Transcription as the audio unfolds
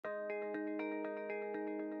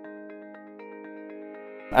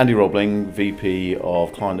Andy Robling, VP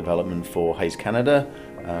of Client Development for Hayes Canada,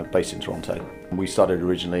 based in Toronto. We started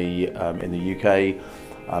originally in the UK.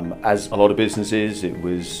 As a lot of businesses, it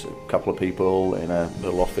was a couple of people in a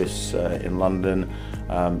little office in London,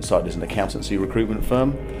 started as an accountancy recruitment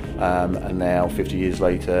firm, and now 50 years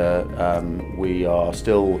later we are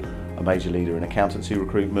still a major leader in accountancy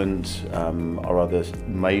recruitment. Our other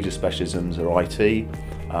major specialisms are IT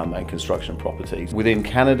and construction property. Within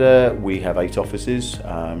Canada we have 8 offices,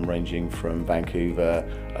 ranging from Vancouver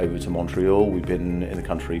over to Montreal. We've been in the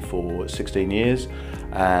country for 16 years,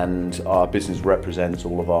 and our business represents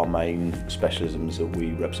all of our main specialisms that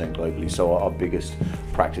we represent globally. So our biggest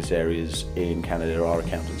practice areas in Canada are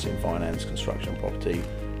accountancy and finance, construction property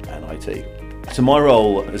and IT. So my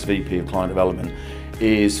role as VP of Client Development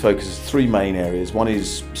focuses 3 main areas. One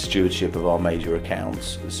is stewardship of our major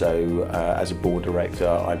accounts. So as a board director,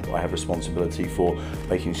 I have responsibility for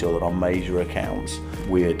making sure that our major accounts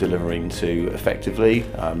we're delivering to effectively.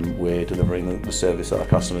 We're delivering the service that our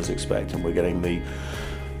customers expect, and we're getting the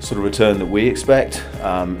sort of return that we expect.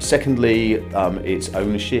 Secondly, it's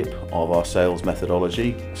ownership of our sales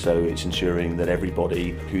methodology. So it's ensuring that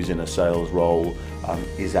everybody who's in a sales role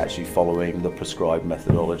is actually following the prescribed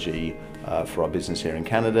methodology for our business here in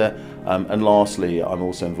Canada. And lastly, I'm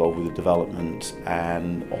also involved with the development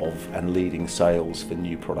and leading sales for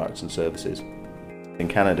new products and services. In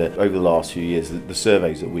Canada, over the last few years, the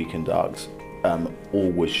surveys that we conduct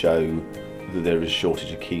always show that there is a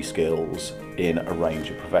shortage of key skills in a range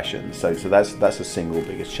of professions. So that's the single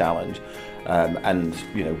biggest challenge. And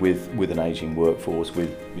with an aging workforce,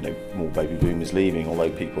 with more baby boomers leaving,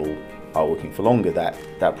 although people are working for longer,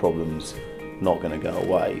 that problem's not going to go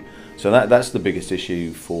away. So that's the biggest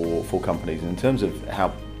issue for companies. And in terms of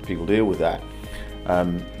how people deal with that,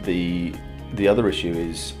 the other issue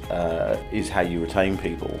is how you retain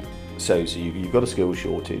people. So you've got a skills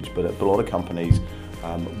shortage, but a lot of companies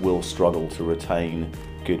will struggle to retain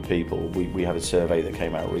good people. We have a survey that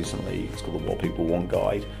came out recently. It's called the What People Want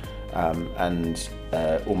Guide, and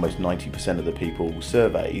almost 90% of the people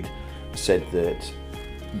surveyed said that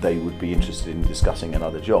they would be interested in discussing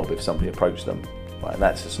another job if somebody approached them. Right?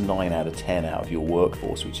 That's just 9 out of 10 out of your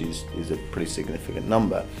workforce, which is a pretty significant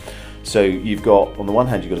number. So you've got, on the one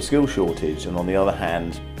hand, you've got a skill shortage, and on the other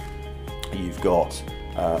hand, you've got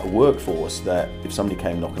a workforce that, if somebody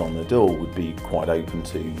came knocking on their door, would be quite open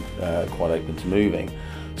to moving.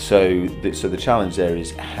 So the challenge there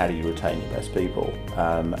is, how do you retain your best people?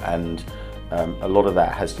 And a lot of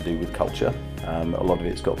that has to do with culture. A lot of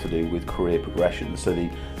it's got to do with career progression. So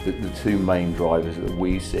the 2 main drivers that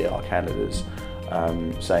we see are candidates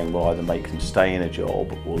saying will either make them stay in a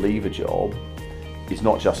job or leave a job. It's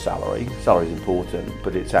not just salary. Salary is important,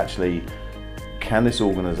 but it's actually, can this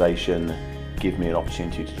organisation give me an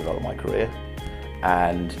opportunity to develop my career?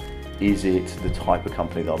 And is it the type of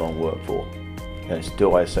company that I want to work for?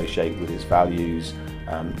 Do I associate with its values?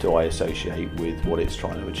 Do I associate with what it's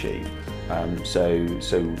trying to achieve? So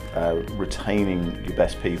retaining your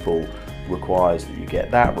best people requires that you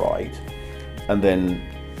get that right, and then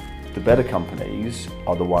the better companies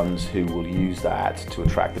are the ones who will use that to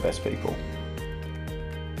attract the best people.